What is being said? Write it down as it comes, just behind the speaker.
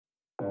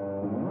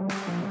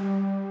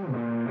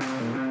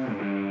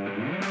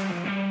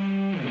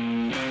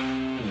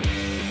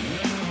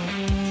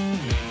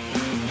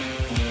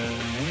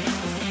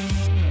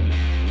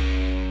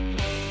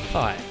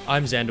Hi,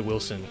 I'm Xander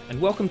Wilson,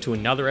 and welcome to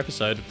another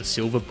episode of the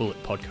Silver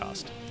Bullet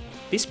podcast.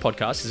 This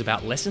podcast is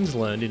about lessons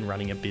learned in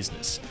running a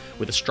business,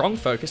 with a strong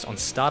focus on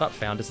startup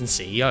founders and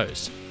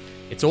CEOs.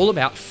 It's all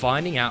about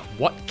finding out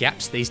what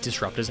gaps these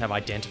disruptors have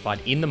identified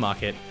in the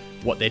market,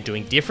 what they're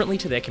doing differently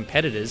to their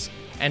competitors,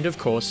 and of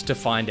course, to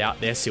find out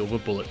their silver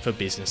bullet for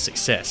business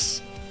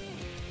success.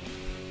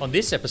 On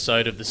this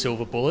episode of the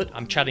Silver Bullet,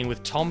 I'm chatting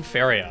with Tom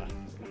Ferrier.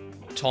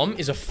 Tom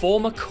is a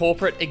former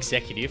corporate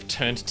executive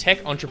turned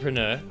tech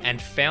entrepreneur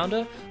and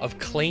founder of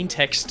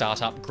cleantech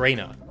startup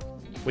Greener.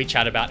 We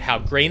chat about how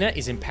Greener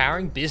is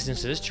empowering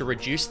businesses to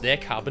reduce their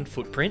carbon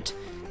footprint,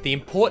 the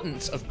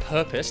importance of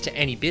purpose to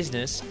any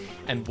business,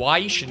 and why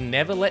you should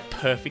never let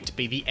perfect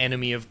be the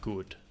enemy of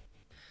good.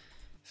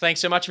 Thanks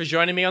so much for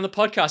joining me on the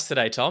podcast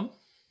today, Tom.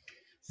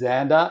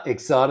 Xander,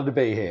 excited to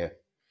be here.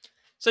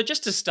 So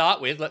just to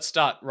start with, let's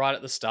start right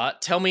at the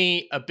start. Tell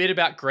me a bit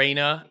about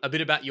Greener, a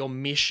bit about your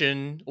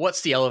mission.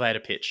 What's the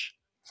elevator pitch?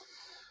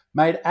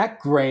 Mate,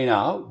 at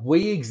Greener,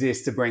 we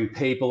exist to bring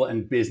people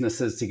and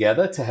businesses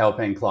together to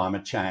help end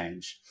climate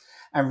change.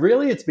 And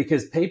really, it's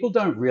because people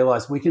don't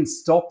realize we can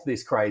stop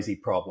this crazy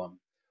problem.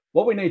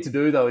 What we need to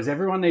do, though, is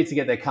everyone needs to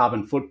get their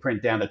carbon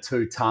footprint down to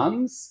 2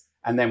 tons,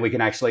 and then we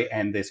can actually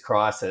end this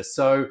crisis.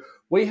 So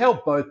we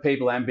help both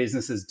people and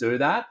businesses do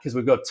that because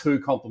we've got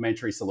 2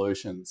 complementary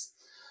solutions.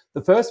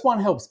 The first one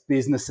helps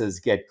businesses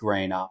get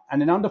greener.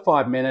 And in under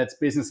 5 minutes,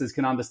 businesses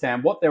can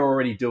understand what they're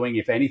already doing,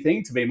 if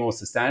anything, to be more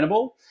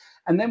sustainable.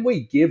 And then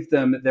we give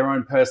them their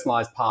own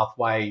personalized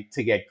pathway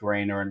to get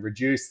greener and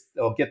reduce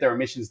or get their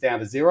emissions down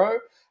to 0,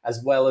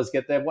 as well as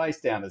get their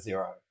waste down to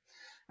 0.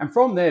 And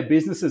from there,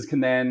 businesses can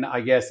then,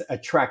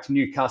 attract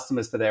new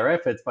customers for their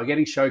efforts by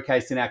getting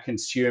showcased in our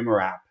consumer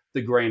app,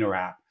 the Greener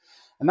app.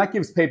 And that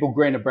gives people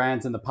greener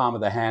brands in the palm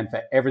of their hand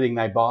for everything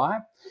they buy.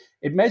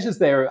 It measures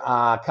their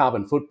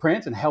carbon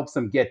footprint and helps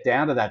them get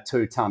down to that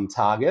 2-ton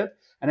target.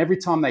 And every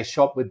time they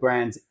shop with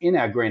brands in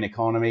our green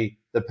economy,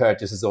 the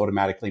purchase is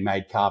automatically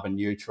made carbon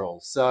neutral.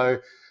 So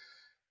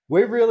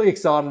we're really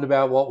excited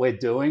about what we're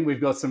doing. We've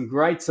got some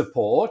great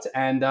support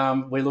and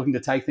we're looking to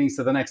take things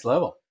to the next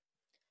level.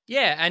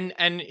 Yeah,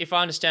 and if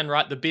I understand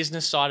right, the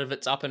business side of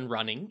it's up and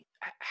running.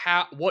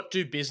 What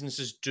do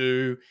businesses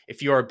do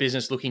if you're a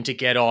business looking to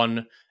get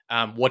on?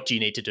 What do you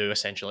need to do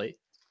essentially?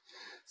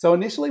 So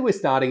initially, we're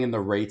starting in the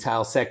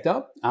retail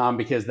sector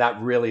because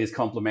that really is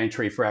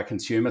complementary for our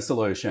consumer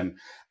solution.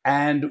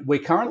 And we're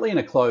currently in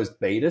a closed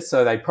beta,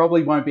 so they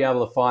probably won't be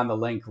able to find the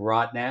link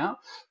right now.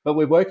 But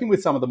we're working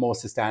with some of the more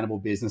sustainable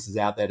businesses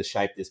out there to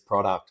shape this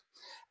product.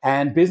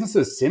 And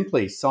businesses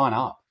simply sign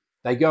up.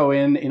 They go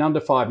in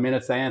under 5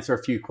 minutes, they answer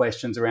a few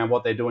questions around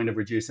what they're doing to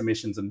reduce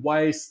emissions and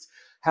waste,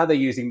 how they're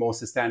using more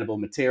sustainable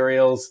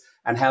materials,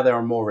 and how they're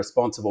a more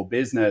responsible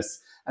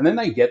business. And then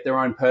they get their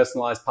own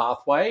personalized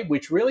pathway,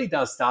 which really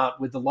does start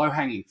with the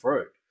low-hanging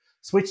fruit.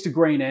 Switch to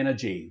green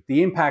energy.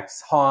 The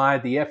impact's high,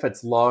 the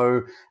effort's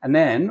low. And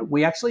then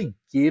we actually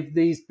give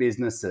these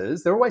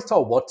businesses, they're always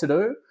told what to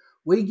do.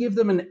 We give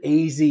them an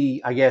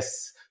easy,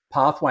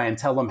 pathway and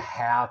tell them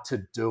how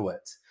to do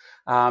it.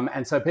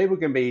 And so people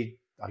can be,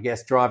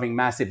 driving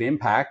massive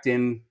impact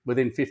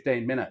within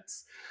 15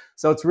 minutes.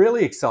 So it's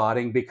really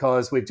exciting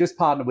because we've just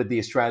partnered with the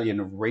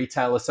Australian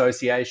Retail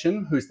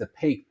Association, who's the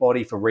peak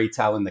body for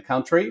retail in the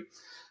country.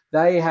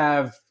 They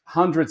have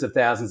hundreds of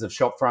thousands of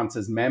shop fronts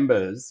as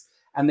members,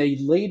 and they're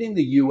leading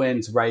the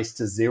UN's race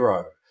to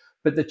 0.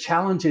 But the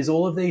challenge is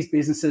all of these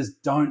businesses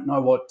don't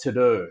know what to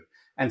do.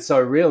 And so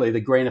really the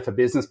Greener for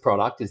Business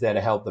product is there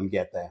to help them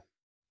get there.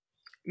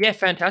 Yeah,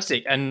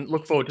 fantastic. And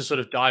look forward to sort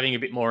of diving a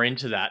bit more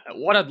into that.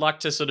 What I'd like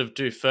to sort of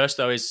do first,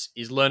 though, is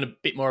learn a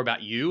bit more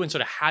about you and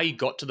sort of how you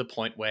got to the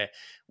point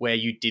where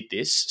you did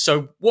this.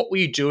 So what were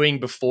you doing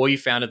before you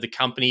founded the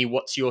company?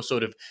 What's your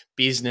sort of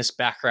business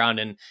background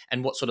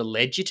and what sort of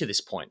led you to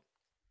this point?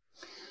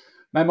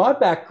 My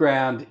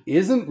background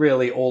isn't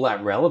really all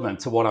that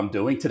relevant to what I'm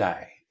doing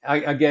today.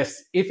 I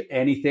guess, if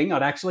anything,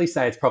 I'd actually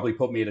say it's probably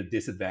put me at a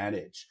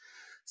disadvantage.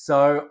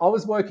 So I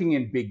was working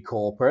in big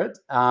corporate.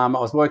 I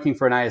was working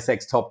for an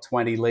ASX top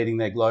 20 leading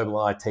their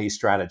global IT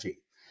strategy.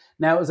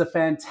 Now, it was a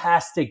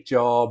fantastic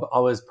job. I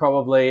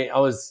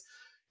was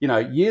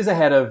years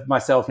ahead of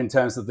myself in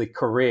terms of the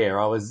career.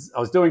 I was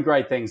doing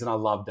great things and I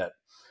loved it.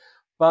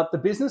 But the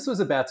business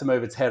was about to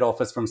move its head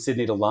office from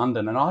Sydney to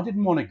London and I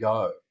didn't want to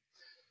go.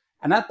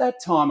 And at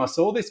that time, I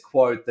saw this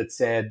quote that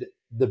said,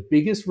 "The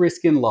biggest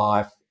risk in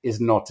life is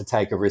not to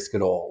take a risk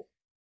at all."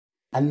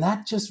 And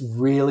that just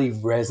really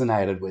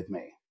resonated with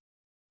me.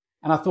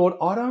 And I thought,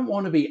 I don't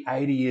want to be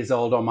 80 years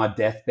old on my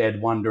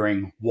deathbed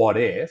wondering, what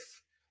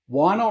if?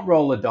 Why not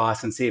roll the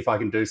dice and see if I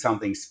can do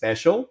something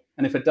special?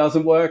 And if it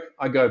doesn't work,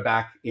 I go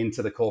back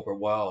into the corporate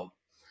world.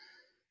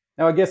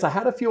 Now, I guess I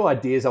had a few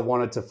ideas I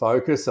wanted to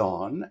focus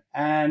on.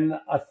 And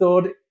I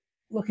thought,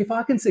 look, if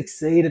I can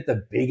succeed at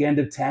the big end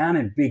of town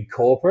in big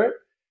corporate,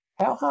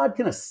 how hard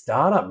can a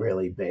startup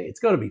really be? It's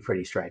got to be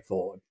pretty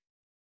straightforward.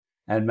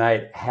 And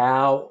mate,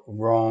 how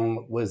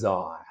wrong was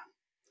I?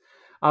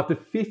 After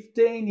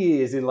 15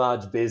 years in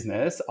large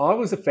business, I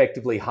was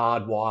effectively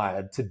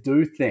hardwired to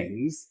do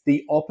things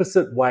the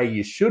opposite way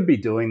you should be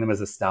doing them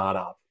as a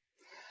startup.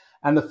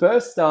 And the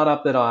first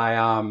startup that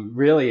I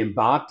really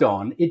embarked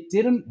on, it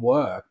didn't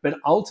work, but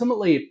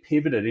ultimately it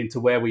pivoted into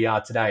where we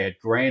are today at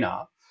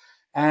Greener.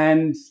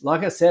 And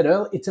like I said,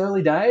 it's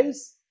early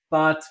days,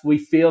 but we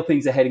feel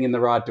things are heading in the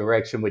right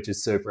direction, which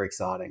is super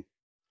exciting.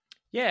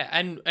 Yeah,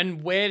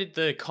 and where did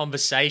the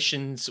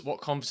conversations? What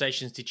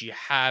conversations did you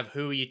have?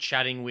 Who were you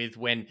chatting with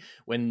when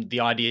the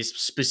ideas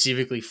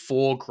specifically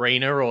for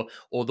Greener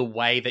or the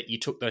way that you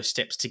took those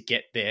steps to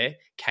get there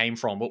came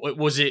from?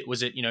 Was it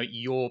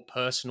your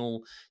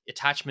personal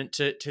attachment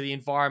to the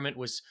environment?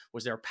 Was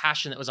there a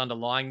passion that was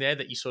underlying there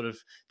that you sort of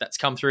that's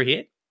come through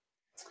here?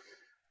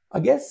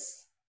 I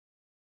guess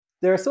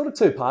there are sort of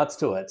two parts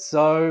to it.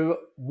 So,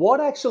 what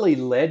actually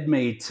led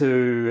me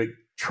to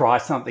try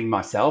something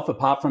myself,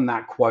 apart from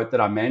that quote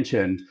that I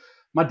mentioned,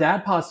 my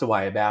dad passed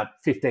away about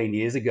 15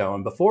 years ago.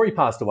 And before he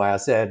passed away, I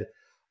said,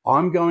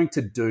 I'm going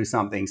to do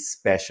something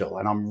special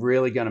and I'm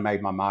really going to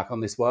make my mark on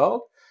this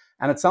world.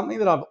 And it's something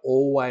that I've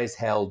always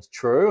held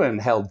true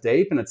and held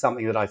deep. And it's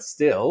something that I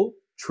still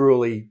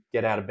truly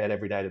get out of bed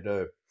every day to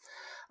do.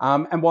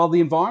 And while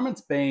the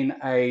environment's been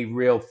I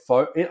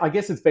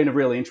guess it's been a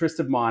real interest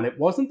of mine, it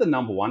wasn't the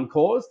number one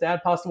cause.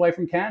 Dad passed away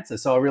from cancer.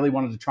 So I really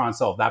wanted to try and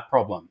solve that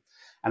problem.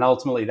 And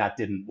ultimately that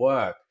didn't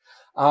work.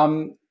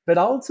 But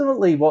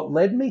ultimately what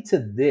led me to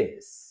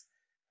this,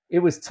 it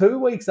was 2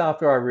 weeks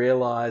after I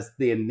realized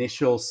the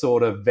initial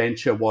sort of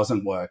venture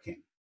wasn't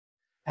working.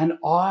 And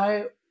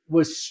I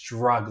was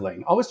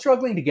struggling. I was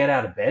struggling to get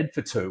out of bed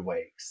for 2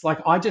 weeks. Like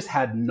I just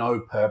had no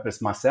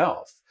purpose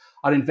myself.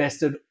 I'd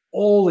invested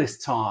all this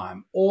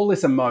time, all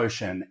this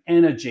emotion,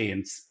 energy,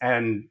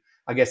 and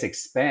I guess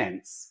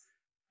expense,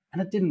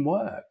 and it didn't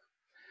work.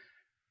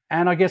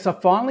 And I guess I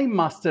finally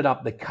mustered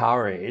up the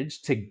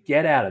courage to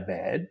get out of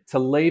bed, to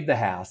leave the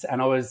house.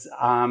 And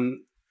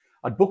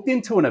I'd booked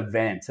into an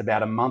event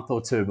about a month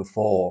or two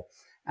before,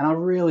 and I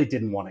really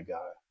didn't want to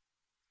go.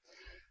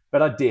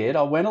 But I did.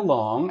 I went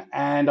along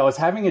and I was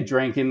having a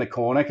drink in the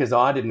corner because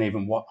I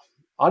didn't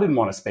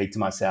want to speak to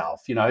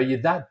myself. You know,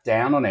 you're that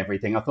down on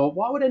everything. I thought,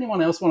 why would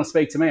anyone else want to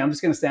speak to me? I'm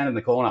just going to stand in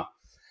the corner.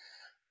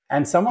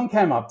 And someone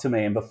came up to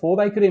me, and before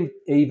they could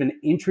even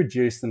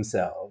introduce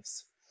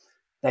themselves,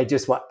 they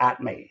just were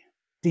at me.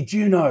 Did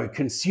you know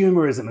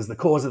consumerism is the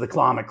cause of the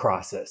climate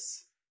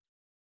crisis?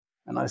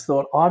 And I just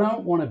thought, I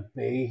don't want to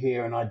be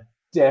here, and I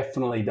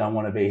definitely don't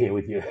want to be here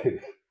with you.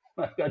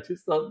 Like I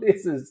just thought,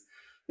 this is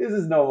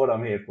not what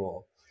I'm here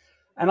for.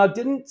 And I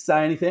didn't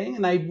say anything,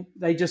 and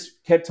they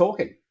just kept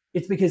talking.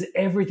 It's because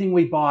everything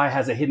we buy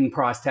has a hidden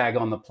price tag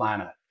on the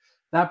planet.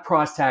 That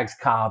price tag's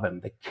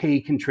carbon, the key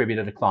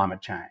contributor to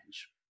climate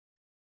change.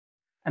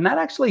 And that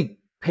actually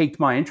piqued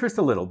my interest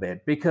a little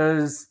bit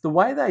because the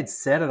way they'd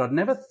said it, I'd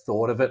never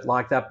thought of it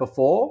like that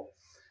before.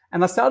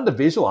 And I started to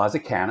visualize a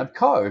can of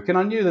Coke, and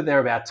I knew that they're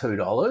about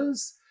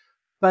 $2,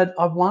 but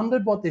I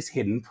wondered what this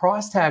hidden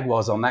price tag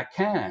was on that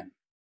can.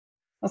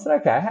 I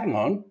said, okay, hang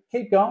on,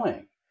 keep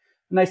going.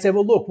 And they said,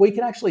 well, look, we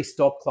can actually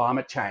stop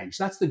climate change.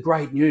 That's the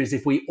great news.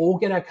 If we all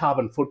get our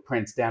carbon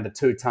footprints down to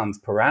 2 tons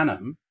per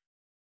annum.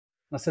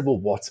 And I said, well,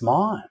 what's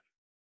mine?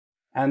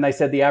 And they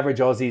said the average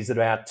Aussie is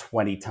about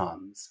 20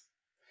 tons.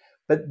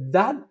 But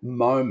that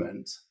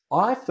moment,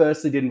 I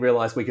firstly didn't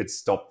realize we could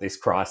stop this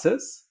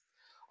crisis.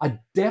 I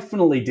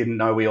definitely didn't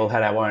know we all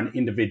had our own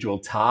individual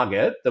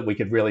target that we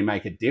could really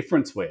make a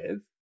difference with.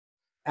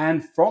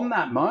 And from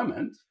that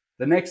moment,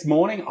 the next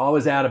morning, I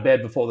was out of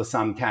bed before the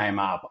sun came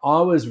up.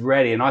 I was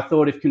ready. And I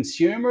thought if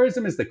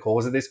consumerism is the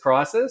cause of this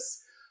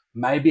crisis,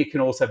 maybe it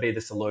can also be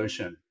the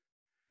solution.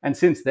 And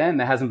since then,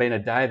 there hasn't been a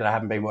day that I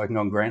haven't been working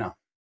on Greener.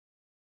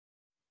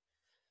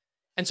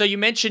 And so you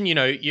mentioned,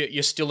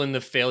 you're still in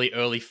the fairly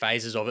early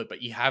phases of it,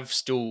 but you have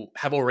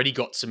already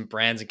got some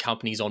brands and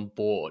companies on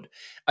board.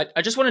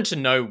 I just wanted to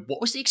know, what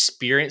was the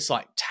experience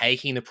like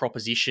taking the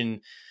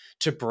proposition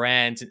to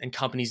brands and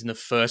companies in the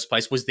first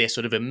place? Was there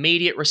sort of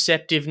immediate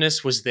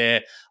receptiveness? Was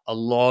there a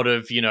lot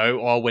of,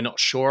 oh, we're not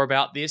sure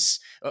about this?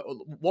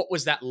 What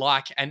was that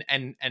like?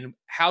 And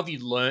how have you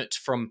learnt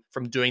from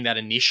doing that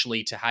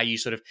initially to how you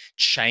sort of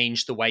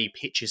changed the way you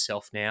pitch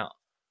yourself now?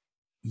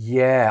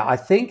 Yeah, I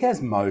think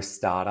as most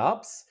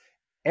startups,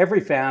 every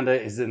founder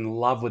is in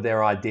love with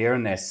their idea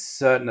and they're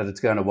certain that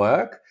it's going to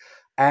work.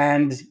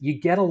 And you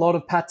get a lot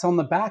of pats on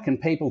the back and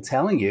people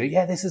telling you,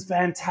 yeah, this is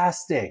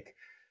fantastic.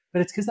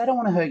 But it's because they don't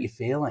want to hurt your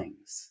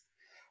feelings.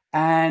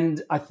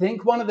 And I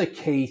think one of the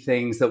key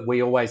things that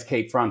we always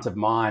keep front of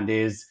mind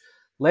is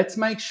let's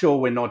make sure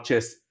we're not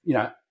just,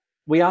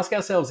 we ask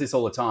ourselves this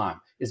all the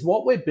time. Is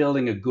what we're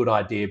building a good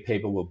idea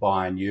people will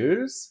buy and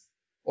use?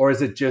 Or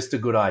is it just a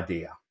good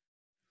idea?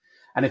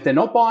 And if they're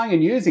not buying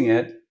and using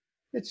it,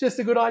 it's just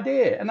a good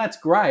idea. And that's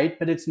great,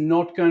 but it's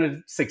not going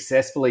to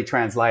successfully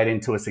translate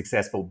into a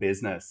successful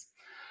business.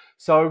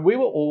 So we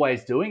were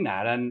always doing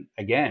that. And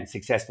again,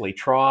 successfully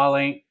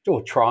trying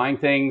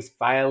things,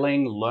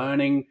 failing,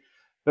 learning,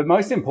 but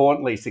most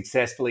importantly,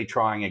 successfully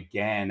trying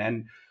again.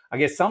 And I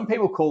guess some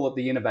people call it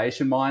the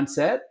innovation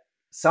mindset.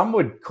 some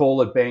would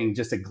call it being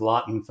just a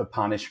glutton for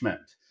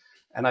punishment.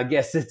 And I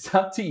guess it's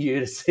up to you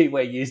to see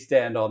where you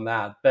stand on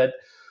that. But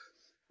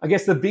I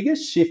guess the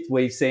biggest shift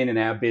we've seen in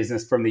our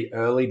business from the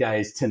early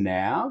days to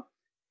now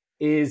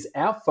is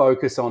our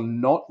focus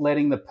on not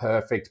letting the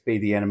perfect be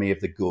the enemy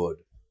of the good.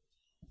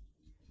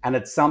 And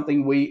it's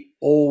something we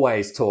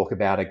always talk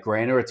about at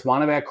Greener. It's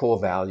one of our core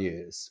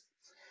values.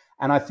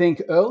 And I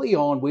think early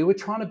on, we were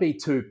trying to be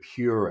too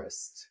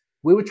purist.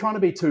 We were trying to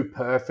be too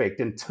perfect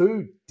and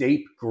too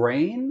deep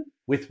green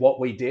with what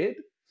we did.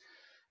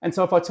 And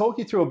so if I talk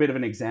you through a bit of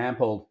an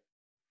example,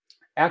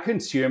 our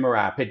consumer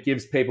app, it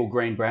gives people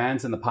green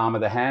brands in the palm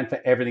of the hand for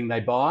everything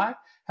they buy,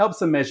 helps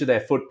them measure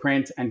their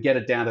footprint and get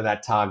it down to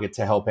that target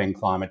to help end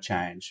climate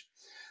change.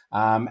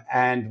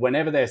 And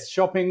whenever they're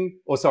shopping,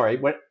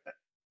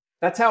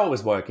 that's how it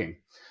was working.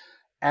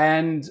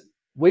 And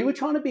we were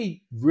trying to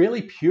be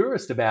really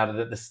purist about it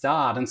at the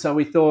start. And so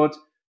we thought,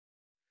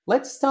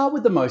 let's start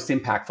with the most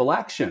impactful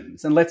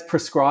actions and let's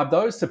prescribe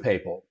those to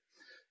people.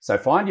 So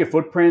find your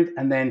footprint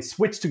and then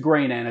switch to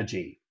green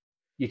energy.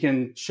 You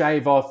can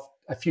shave off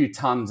a few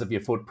tons of your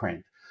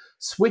footprint.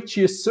 Switch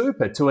your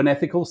super to an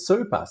ethical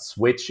super.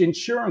 Switch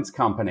insurance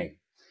company.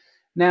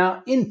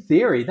 Now, in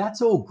theory,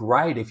 that's all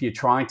great if you're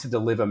trying to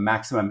deliver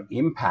maximum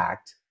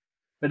impact,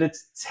 but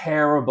it's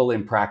terrible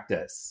in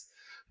practice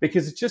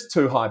because it's just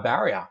too high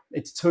barrier.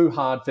 It's too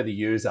hard for the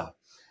user.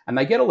 And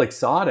they get all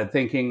excited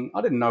thinking,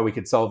 I didn't know we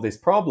could solve this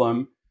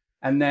problem.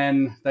 And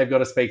then they've got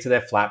to speak to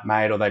their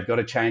flatmate or they've got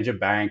to change a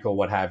bank or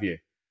what have you.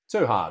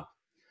 Too hard.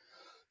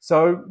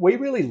 So we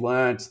really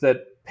learnt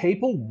that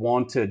people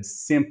wanted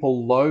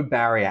simple, low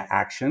barrier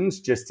actions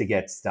just to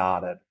get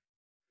started.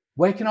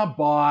 Where can I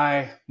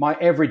buy my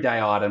everyday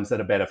items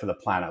that are better for the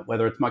planet?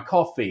 Whether it's my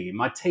coffee,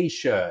 my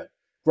t-shirt,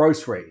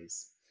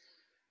 groceries.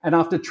 And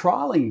after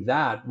trialing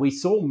that, we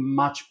saw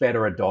much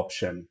better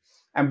adoption.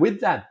 And with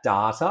that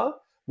data,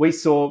 we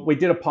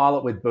did a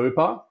pilot with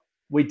Bupa.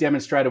 We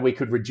demonstrated we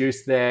could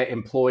reduce their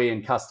employee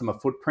and customer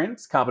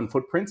footprints, carbon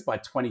footprints by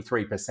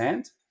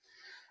 23%.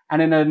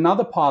 And in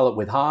another pilot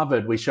with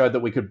Harvard, we showed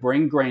that we could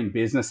bring green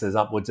businesses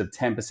upwards of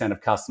 10%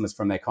 of customers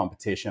from their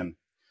competition.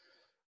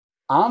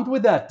 Armed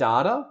with that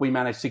data, we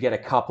managed to get a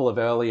couple of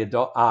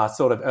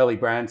early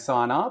brand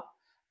sign up.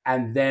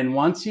 And then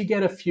once you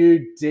get a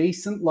few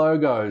decent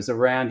logos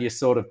around your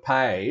sort of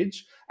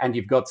page and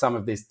you've got some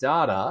of this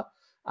data,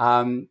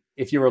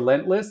 if you're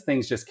relentless,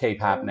 things just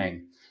keep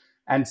happening.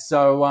 And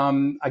so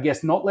I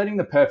guess not letting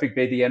the perfect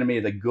be the enemy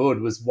of the good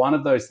was one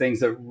of those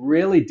things that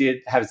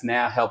really has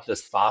now helped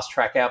us fast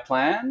track our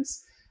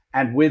plans.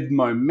 And with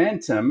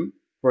momentum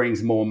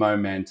brings more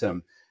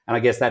momentum. And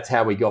I guess that's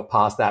how we got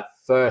past that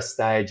first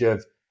stage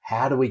of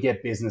how do we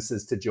get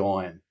businesses to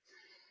join?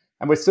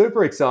 And we're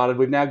super excited.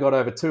 We've now got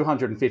over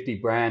 250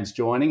 brands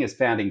joining as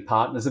founding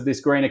partners of this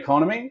green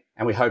economy,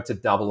 and we hope to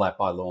double that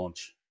by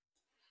launch.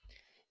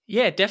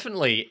 Yeah,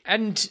 definitely.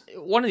 And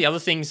one of the other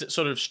things that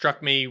sort of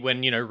struck me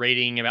when,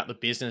 reading about the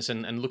business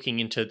and looking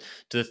into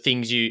the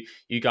things you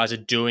guys are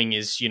doing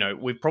is,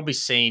 we've probably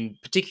seen,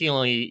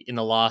 particularly in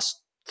the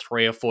last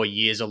 3 or 4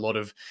 years, a lot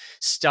of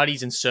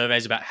studies and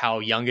surveys about how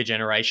younger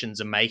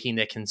generations are making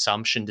their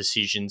consumption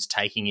decisions,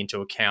 taking into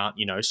account,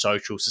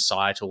 social,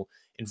 societal,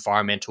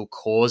 environmental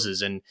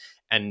causes.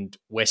 And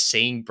we're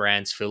seeing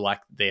brands feel like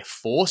they're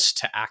forced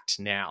to act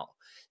now.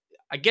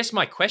 I guess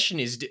my question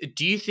is,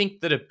 do you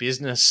think that a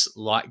business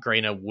like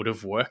Greener would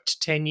have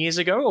worked 10 years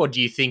ago? Or do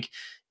you think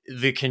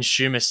the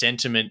consumer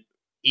sentiment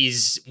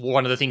is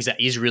one of the things that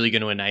is really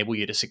going to enable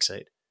you to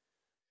succeed?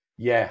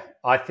 Yeah,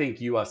 I think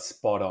you are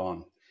spot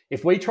on.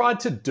 If we tried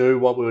to do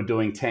what we were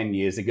doing 10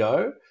 years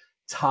ago,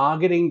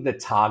 targeting the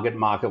target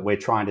market we're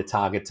trying to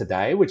target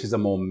today, which is a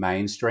more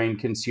mainstream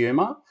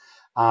consumer,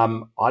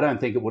 I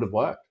don't think it would have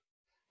worked.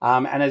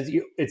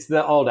 It's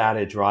the old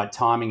adage, right?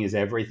 Timing is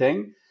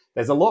everything.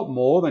 There's a lot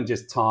more than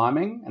just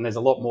timing, and there's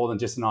a lot more than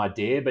just an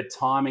idea, but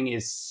timing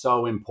is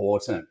so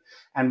important.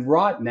 And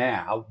right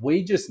now,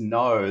 we just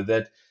know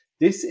that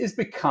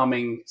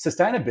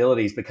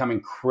sustainability is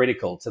becoming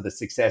critical to the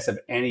success of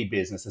any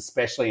business,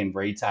 especially in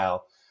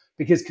retail,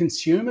 because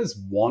consumers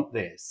want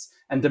this.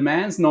 And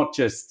demand's not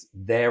just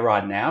there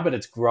right now, but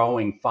it's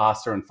growing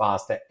faster and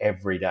faster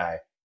every day.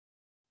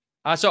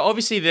 So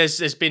obviously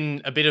there's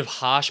been a bit of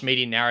harsh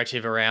media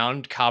narrative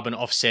around carbon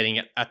offsetting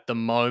at the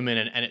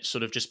moment and it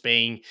sort of just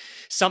being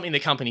something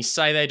the companies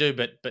say they do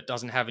but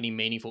doesn't have any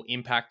meaningful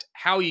impact.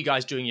 How are you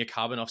guys doing your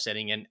carbon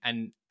offsetting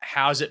and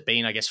how's it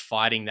been, I guess,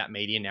 fighting that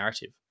media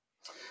narrative?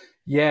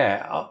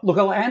 Yeah, look,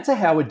 I'll answer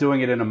how we're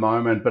doing it in a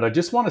moment, but I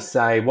just want to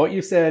say what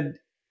you said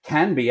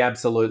can be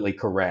absolutely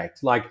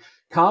correct. Like,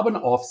 carbon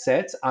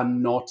offsets are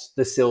not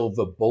the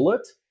silver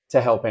bullet to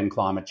help end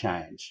climate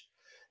change.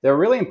 They're a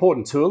really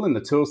important tool in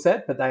the tool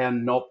set, but they are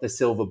not the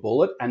silver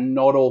bullet, and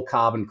not all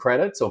carbon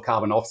credits or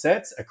carbon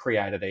offsets are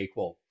created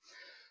equal.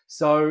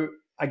 So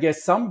I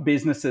guess some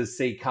businesses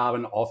see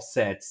carbon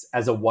offsets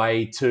as a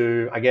way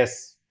to,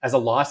 as a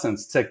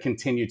license to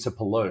continue to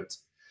pollute.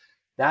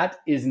 That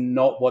is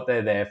not what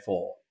they're there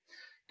for.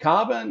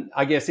 Carbon,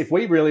 I guess, if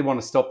we really want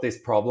to stop this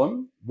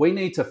problem, we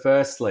need to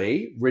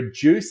firstly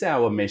reduce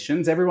our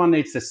emissions. Everyone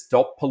needs to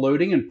stop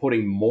polluting and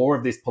putting more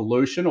of this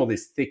pollution or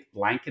this thick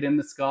blanket in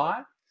the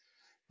sky.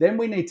 Then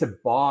we need to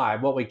buy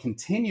what we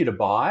continue to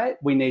buy.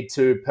 We need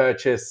to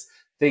purchase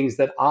things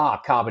that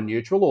are carbon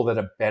neutral or that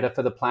are better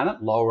for the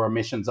planet, lower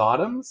emissions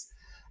items.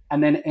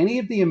 And then any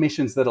of the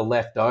emissions that are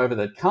left over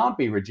that can't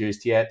be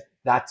reduced yet,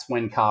 that's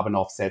when carbon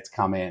offsets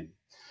come in.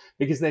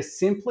 Because there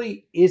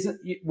simply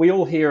isn't, we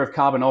all hear of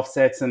carbon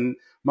offsets and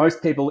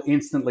most people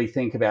instantly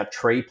think about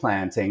tree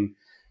planting.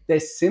 There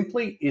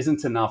simply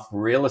isn't enough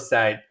real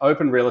estate,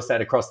 open real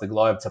estate across the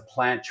globe to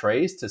plant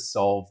trees to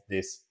solve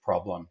this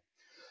problem.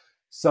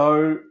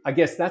 So I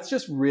guess that's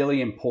just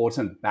really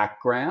important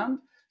background.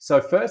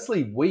 So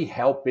firstly, we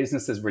help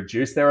businesses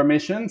reduce their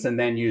emissions and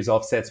then use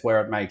offsets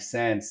where it makes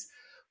sense.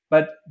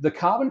 But the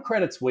carbon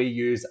credits we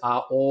use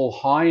are all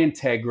high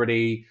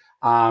integrity,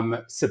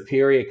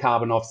 superior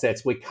carbon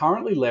offsets. We're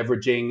currently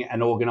leveraging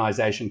an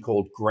organization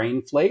called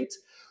Green Fleet,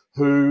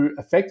 who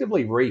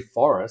effectively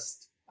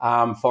reforest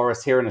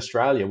forests here in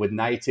Australia with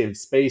native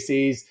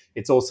species.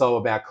 It's also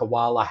about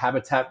koala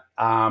habitat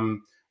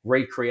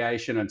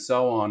recreation and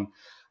so on.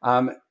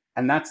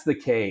 And that's the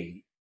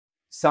key.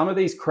 Some of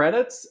these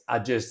credits are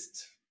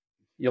just,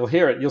 you'll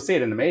hear it, you'll see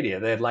it in the media.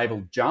 They're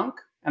labeled junk,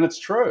 and it's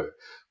true.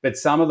 But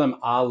some of them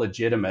are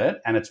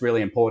legitimate, and it's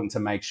really important to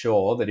make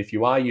sure that if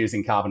you are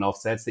using carbon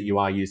offsets, that you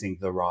are using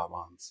the right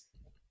ones.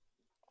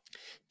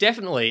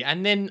 Definitely.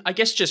 And then I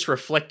guess just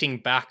reflecting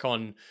back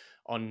on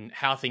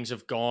how things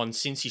have gone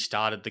since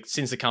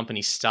since the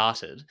company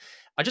started,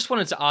 I just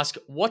wanted to ask,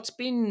 what's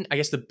been, I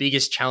guess, the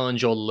biggest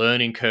challenge or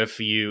learning curve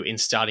for you in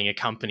starting a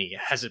company?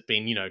 Has it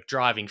been,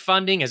 driving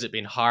funding? Has it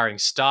been hiring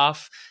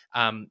staff?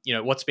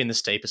 What's been the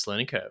steepest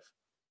learning curve?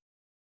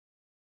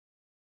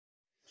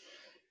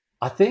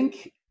 I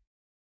think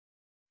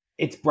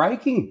it's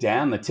breaking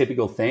down the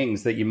typical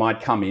things that you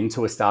might come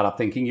into a startup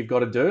thinking you've got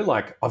to do,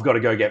 like, I've got to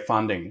go get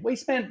funding. We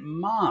spent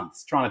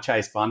months trying to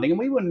chase funding and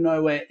we were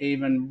nowhere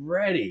even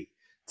ready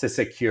to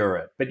secure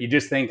it. But you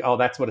just think, oh,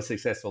 that's what a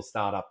successful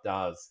startup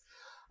does.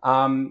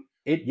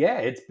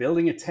 It's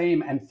building a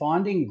team and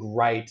finding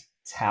great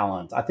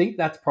talent. I think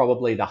that's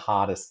probably the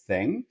hardest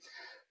thing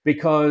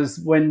because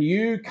when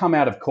you come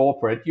out of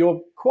corporate,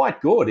 you're quite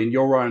good in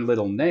your own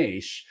little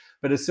niche.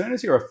 But as soon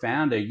as you're a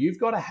founder, you've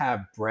got to have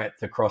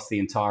breadth across the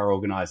entire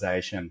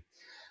organization.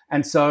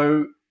 And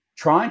so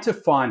trying to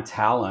find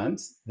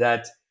talent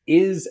that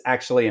is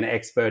actually an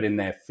expert in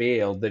their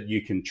field that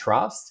you can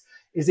trust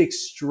is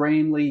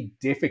extremely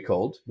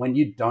difficult when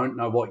you don't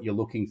know what you're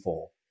looking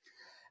for.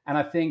 And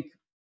I think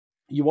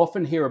you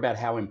often hear about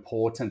how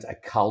important a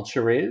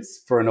culture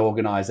is for an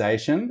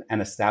organization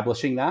and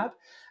establishing that.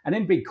 And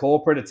in big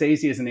corporate, it's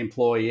easy as an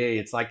employee.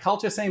 It's like,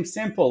 culture seems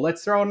simple.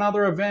 Let's throw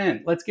another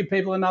event. Let's give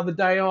people another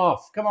day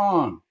off. Come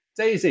on. It's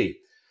easy.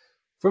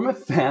 From a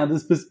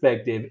founder's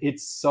perspective,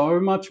 it's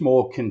so much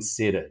more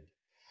considered.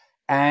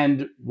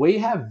 And we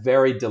have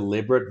very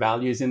deliberate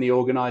values in the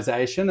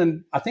organization.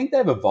 And I think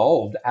they've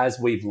evolved as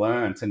we've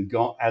learned and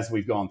as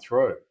we've gone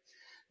through.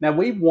 Now,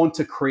 we want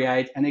to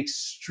create an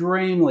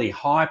extremely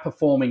high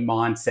performing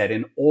mindset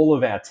in all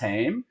of our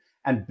team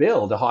and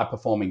build a high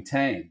performing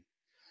team.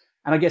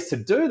 And I guess to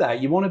do that,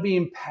 you want to be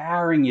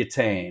empowering your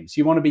teams.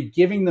 You want to be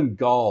giving them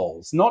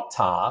goals, not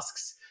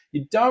tasks.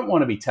 You don't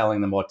want to be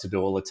telling them what to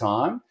do all the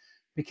time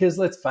because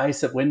let's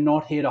face it, we're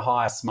not here to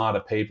hire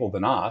smarter people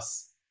than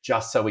us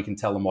just so we can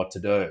tell them what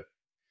to do.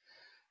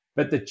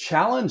 But the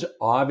challenge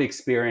I've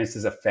experienced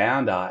as a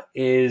founder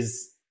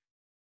is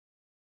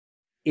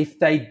if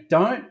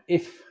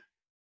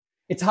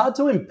it's hard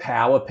to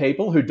empower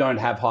people who don't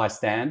have high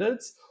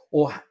standards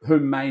or who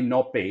may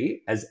not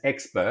be as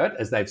expert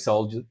as they've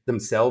sold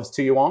themselves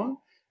to you on,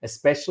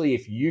 especially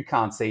if you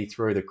can't see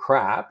through the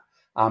crap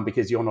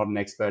because you're not an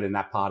expert in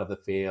that part of the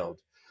field.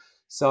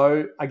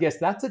 So I guess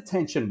that's a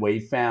tension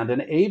we've found.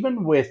 And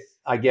even with,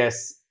 I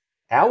guess,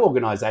 our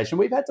organization,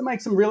 we've had to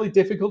make some really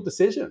difficult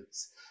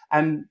decisions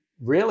and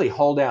really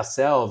hold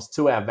ourselves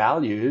to our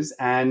values.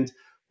 And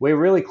we're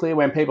really clear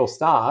when people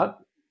start,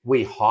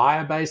 we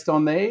hire based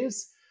on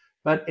these.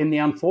 But in the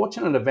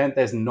unfortunate event,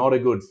 there's not a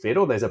good fit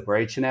or there's a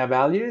breach in our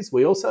values,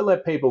 we also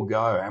let people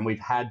go, and we've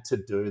had to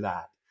do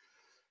that.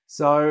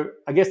 So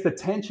I guess the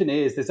tension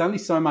is there's only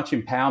so much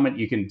empowerment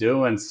you can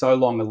do and so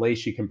long a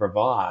leash you can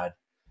provide,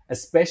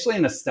 especially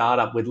in a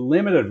startup with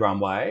limited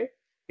runway,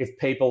 if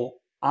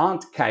people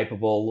aren't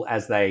capable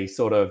if they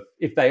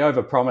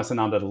overpromise and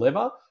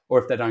underdeliver,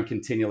 or if they don't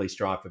continually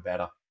strive for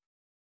better.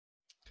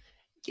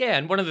 Yeah,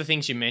 and one of the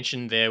things you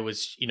mentioned there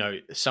was,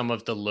 some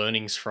of the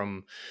learnings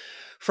from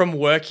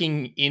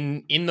working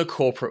in the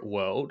corporate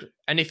world.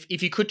 And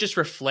if you could just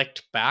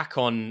reflect back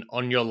on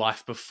your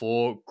life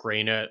before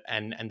Greener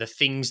and the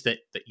things that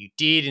you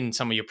did in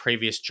some of your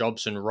previous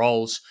jobs and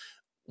roles,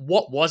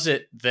 what was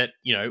it that,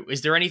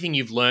 is there anything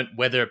you've learned,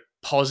 whether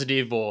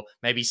positive or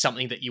maybe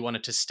something that you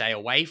wanted to stay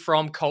away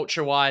from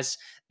culture-wise,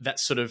 that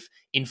sort of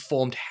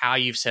informed how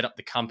you've set up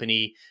the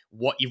company,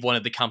 what you've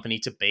wanted the company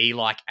to be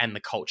like, and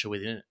the culture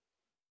within it?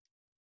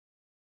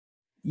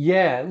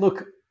 Yeah,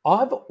 look,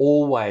 I've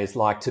always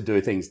liked to do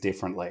things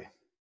differently,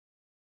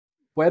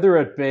 whether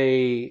it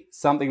be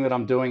something that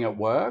I'm doing at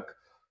work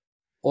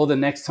or the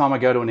next time I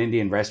go to an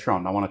Indian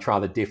restaurant and I want to try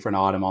the different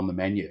item on the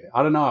menu.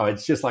 I don't know.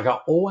 It's just like I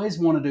always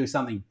want to do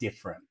something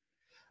different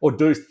or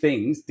do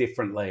things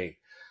differently.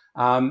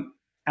 And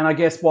I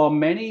guess while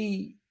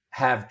many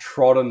have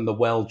trodden the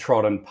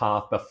well-trodden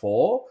path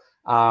before,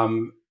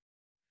 um,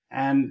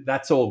 and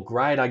that's all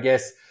great, I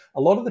guess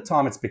a lot of the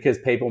time it's because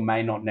people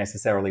may not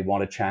necessarily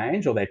want to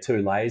change, or they're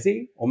too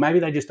lazy, or maybe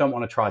they just don't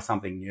want to try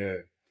something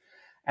new.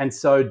 And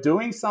so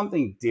doing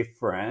things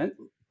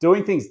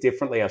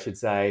differently, I should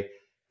say,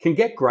 can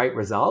get great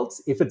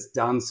results if it's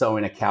done so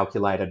in a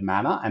calculated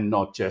manner and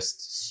not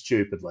just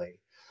stupidly.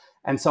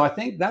 And so I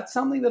think that's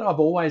something that I've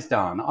always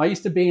done. I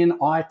used to be in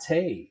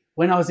IT.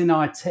 When I was in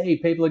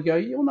IT, people would go,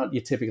 "You're not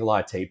your typical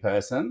IT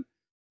person."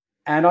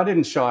 And I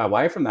didn't shy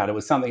away from that. It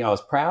was something I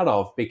was proud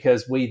of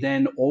because we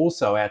then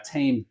also, our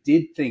team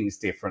did things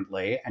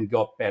differently and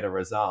got better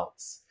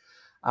results.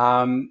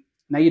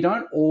 Now, you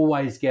don't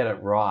always get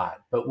it right,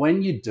 but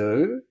when you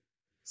do,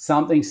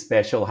 something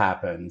special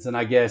happens. And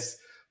I guess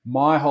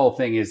my whole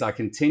thing is I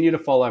continue to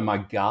follow my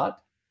gut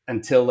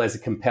until there's a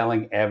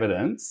compelling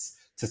evidence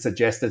to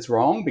suggest it's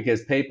wrong.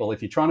 Because people,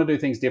 if you're trying to do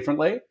things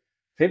differently,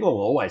 people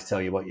will always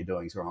tell you what you're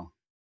doing is wrong.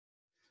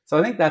 So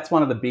I think that's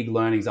one of the big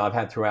learnings I've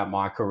had throughout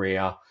my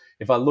career.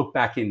 If I look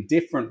back in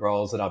different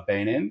roles that I've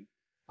been in,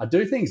 I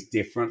do things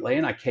differently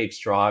and I keep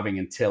striving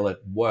until it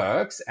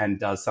works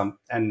and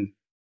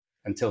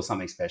until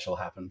something special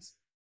happens.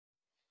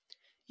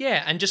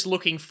 Yeah, and just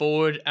looking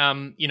forward,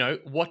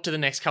 what do the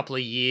next couple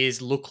of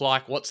years look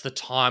like? What's the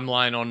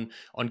timeline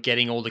on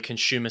getting all the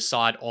consumer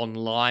side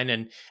online,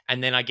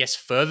 and then I guess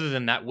further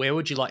than that, where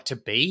would you like to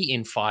be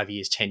in 5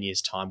 years, 10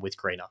 years time with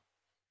Greener?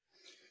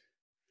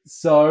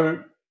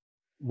 So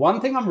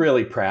one thing I'm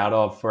really proud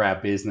of for our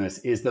business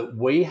is that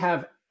we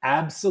have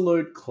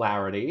absolute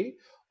clarity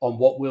on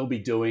what we'll be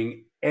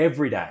doing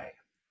every day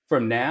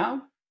from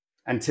now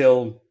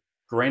until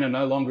Greener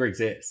no longer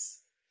exists.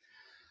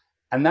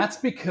 And that's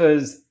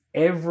because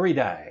every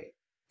day,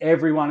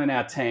 everyone in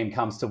our team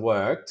comes to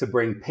work to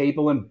bring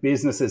people and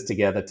businesses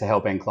together to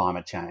help end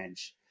climate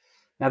change.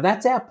 Now,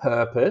 that's our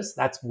purpose.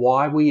 That's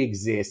why we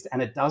exist.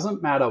 And it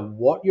doesn't matter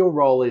what your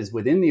role is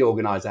within the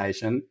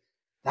organization,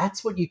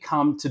 that's what you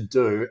come to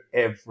do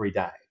every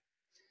day.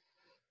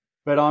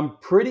 But I'm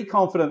pretty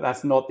confident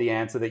that's not the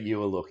answer that you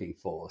were looking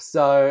for.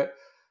 So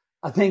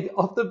I think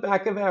off the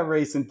back of our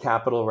recent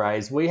capital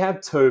raise, we have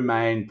two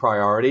main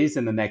priorities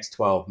in the next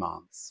 12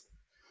 months.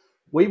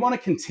 We want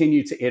to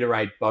continue to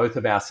iterate both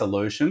of our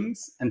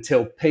solutions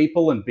until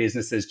people and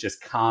businesses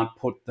just can't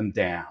put them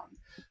down.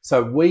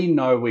 So we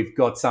know we've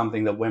got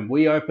something that when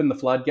we open the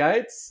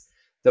floodgates,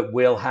 that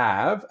we'll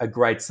have a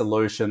great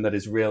solution that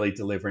is really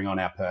delivering on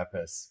our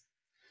purpose.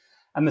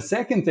 And the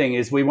second thing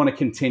is we want to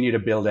continue to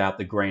build out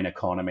the green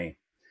economy.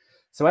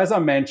 So as I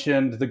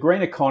mentioned, the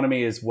green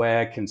economy is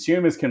where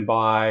consumers can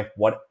buy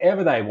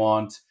whatever they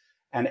want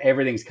and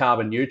everything's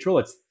carbon neutral.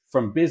 It's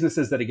from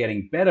businesses that are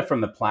getting better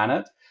from the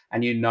planet,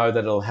 and you know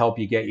that it'll help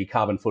you get your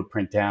carbon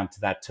footprint down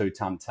to that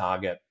 2-ton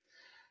target.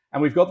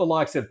 And we've got the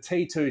likes of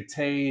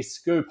T2T,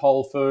 Scoop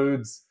Whole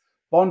Foods,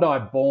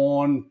 Bondi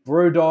Born,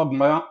 Brewdog,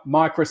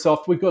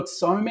 Microsoft. We've got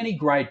so many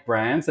great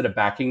brands that are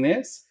backing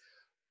this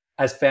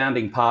as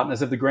founding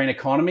partners of the green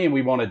economy, and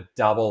we want to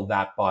double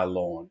that by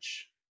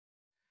launch.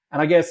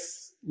 And I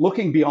guess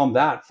looking beyond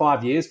that,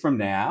 5 years from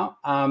now,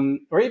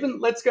 or even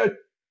let's go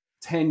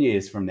 10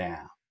 years from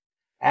now,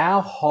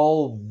 our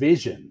whole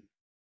vision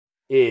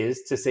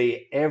is to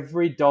see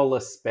every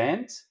dollar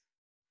spent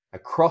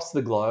across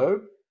the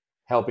globe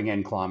helping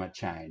end climate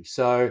change.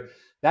 So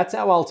that's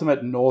our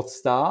ultimate North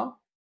Star.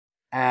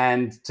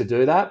 And to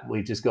do that,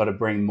 we've just got to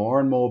bring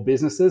more and more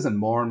businesses and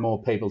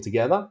more people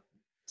together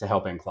to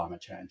help end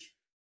climate change.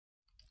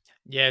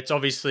 Yeah, it's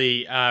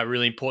obviously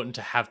really important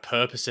to have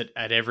purpose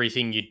at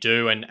everything you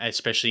do, and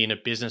especially in a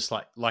business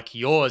like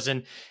yours.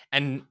 And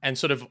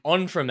sort of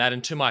on from that,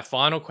 and to my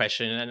final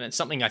question, and it's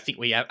something I think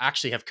we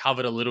actually have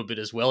covered a little bit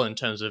as well in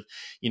terms of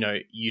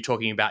you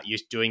talking about you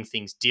doing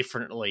things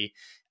differently.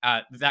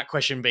 That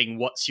question being,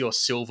 what's your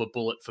silver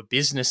bullet for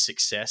business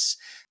success?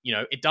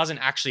 It doesn't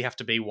actually have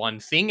to be one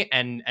thing.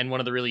 And one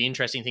of the really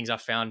interesting things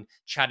I've found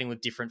chatting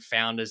with different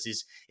founders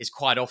is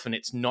quite often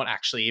it's not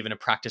actually even a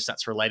practice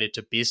that's related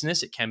to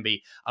business. It can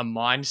be a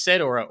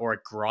mindset or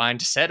a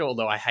grind set,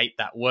 although I hate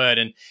that word.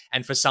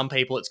 And for some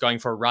people, it's going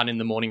for a run in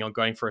the morning or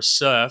going for a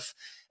surf.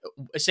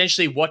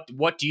 Essentially,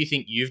 what do you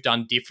think you've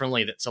done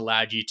differently that's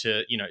allowed you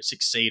to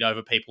succeed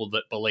over people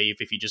that believe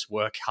if you just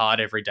work hard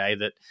every day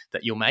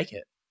that you'll make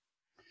it?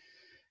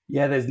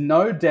 Yeah, there's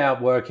no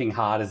doubt working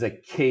hard is a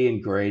key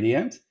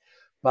ingredient.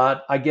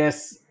 But I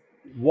guess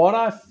what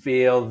I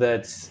feel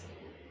that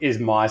is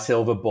my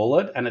silver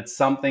bullet, and it's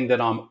something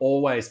that I'm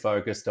always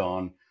focused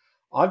on,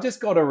 I've just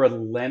got a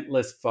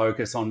relentless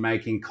focus on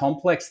making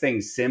complex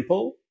things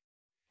simple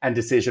and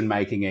decision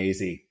making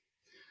easy.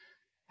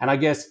 And I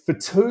guess for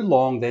too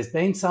long, there's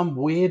been some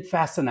weird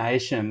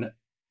fascination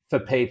for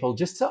people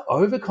just to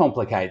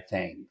overcomplicate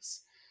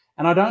things.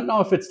 And I don't know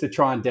if it's to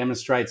try and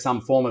demonstrate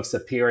some form of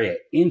superior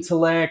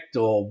intellect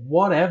or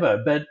whatever,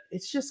 but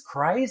it's just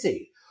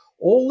crazy.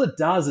 All it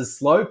does is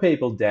slow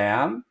people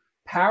down,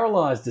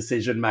 paralyze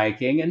decision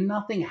making, and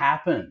nothing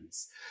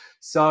happens.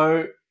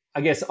 So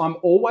I guess I'm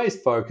always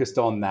focused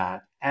on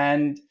that.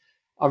 And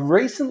I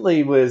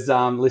recently was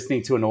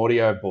listening to an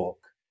audio book,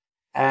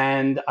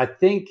 and I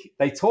think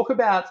they talk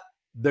about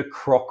the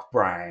croc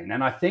brain.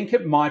 And I think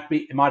it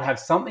might have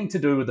something to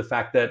do with the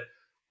fact that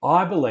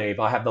I believe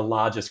I have the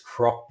largest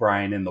croc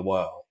brain in the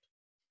world.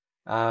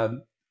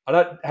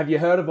 Have you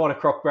heard of what a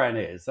croc brain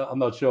is? I'm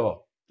not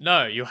sure.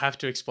 No, you'll have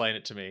to explain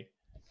it to me.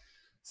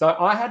 So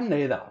I hadn't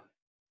either.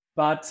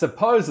 But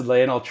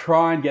supposedly, and I'll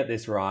try and get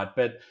this right,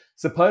 but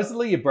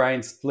supposedly your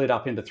brain's split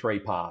up into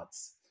three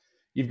parts.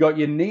 You've got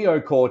your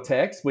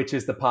neocortex, which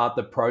is the part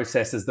that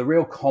processes the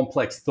real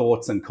complex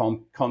thoughts and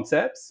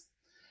concepts.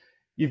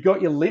 You've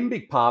got your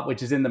limbic part,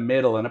 which is in the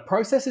middle, and it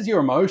processes your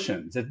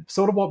emotions. It's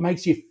sort of what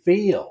makes you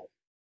feel.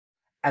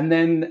 And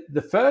then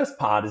the first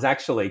part is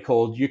actually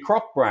called your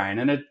croc brain,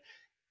 and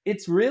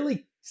it's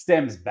really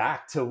stems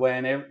back to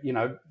when,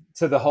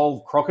 to the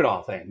whole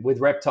crocodile thing with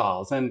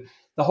reptiles. And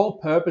the whole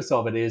purpose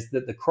of it is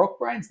that the croc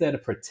brain's there to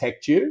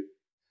protect you,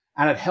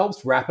 and it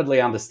helps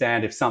rapidly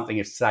understand if something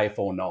is safe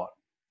or not.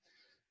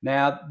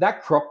 Now,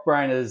 that croc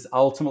brain has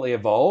ultimately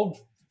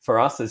evolved for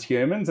us as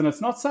humans, and it's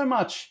not so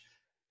much,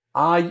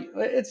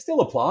 it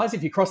still applies.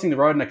 If you're crossing the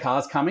road and a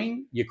car's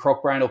coming, your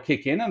croc brain will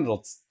kick in and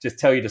it'll just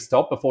tell you to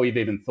stop before you've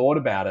even thought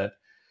about it.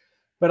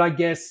 But I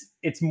guess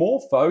it's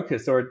more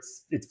focused, or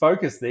it's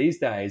focused these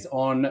days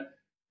on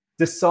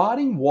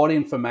deciding what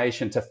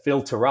information to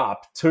filter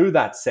up to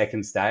that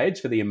second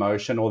stage for the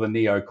emotion or the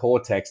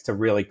neocortex to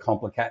really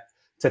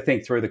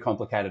think through the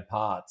complicated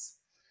parts.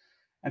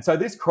 And so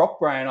this croc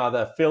brain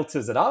either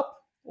filters it up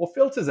or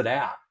filters it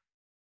out.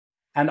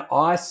 And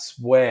I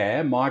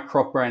swear my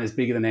croc brain is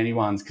bigger than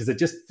anyone's because it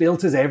just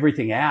filters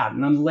everything out.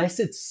 And unless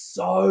it's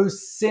so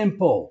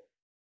simple,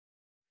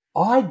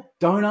 I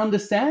don't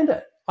understand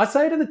it. I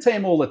say to the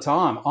team all the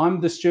time,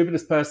 I'm the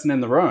stupidest person in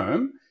the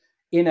room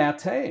in our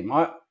team.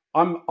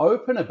 I'm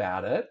open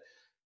about it,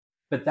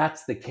 but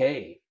that's the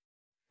key.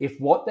 If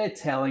what they're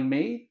telling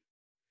me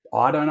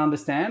I don't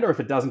understand, or if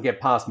it doesn't get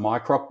past my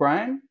croc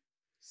brain,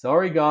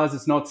 sorry guys,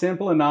 it's not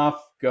simple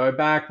enough. Go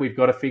back, we've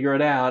got to figure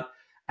it out.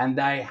 And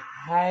they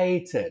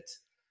hate it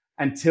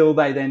until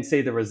they then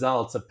see the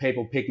results of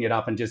people picking it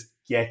up and just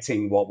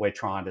getting what we're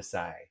trying to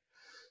say.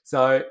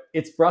 So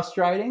it's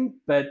frustrating,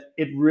 but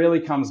it really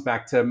comes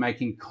back to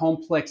making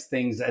complex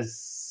things as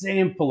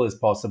simple as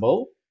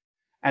possible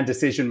and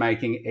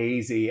decision-making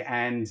easy.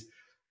 And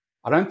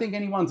I don't think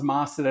anyone's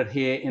mastered it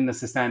here in the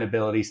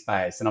sustainability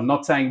space. And I'm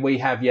not saying we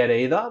have yet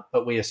either,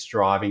 but we are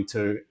striving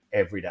to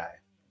every day.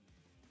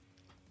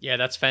 Yeah,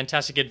 that's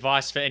fantastic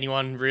advice for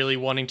anyone really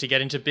wanting to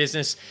get into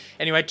business.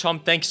 Anyway, Tom,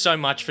 thanks so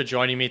much for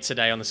joining me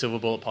today on the Silver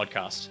Bullet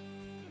podcast.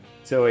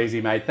 Too easy,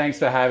 mate. Thanks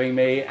for having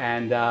me,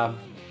 and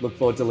look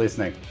forward to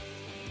listening.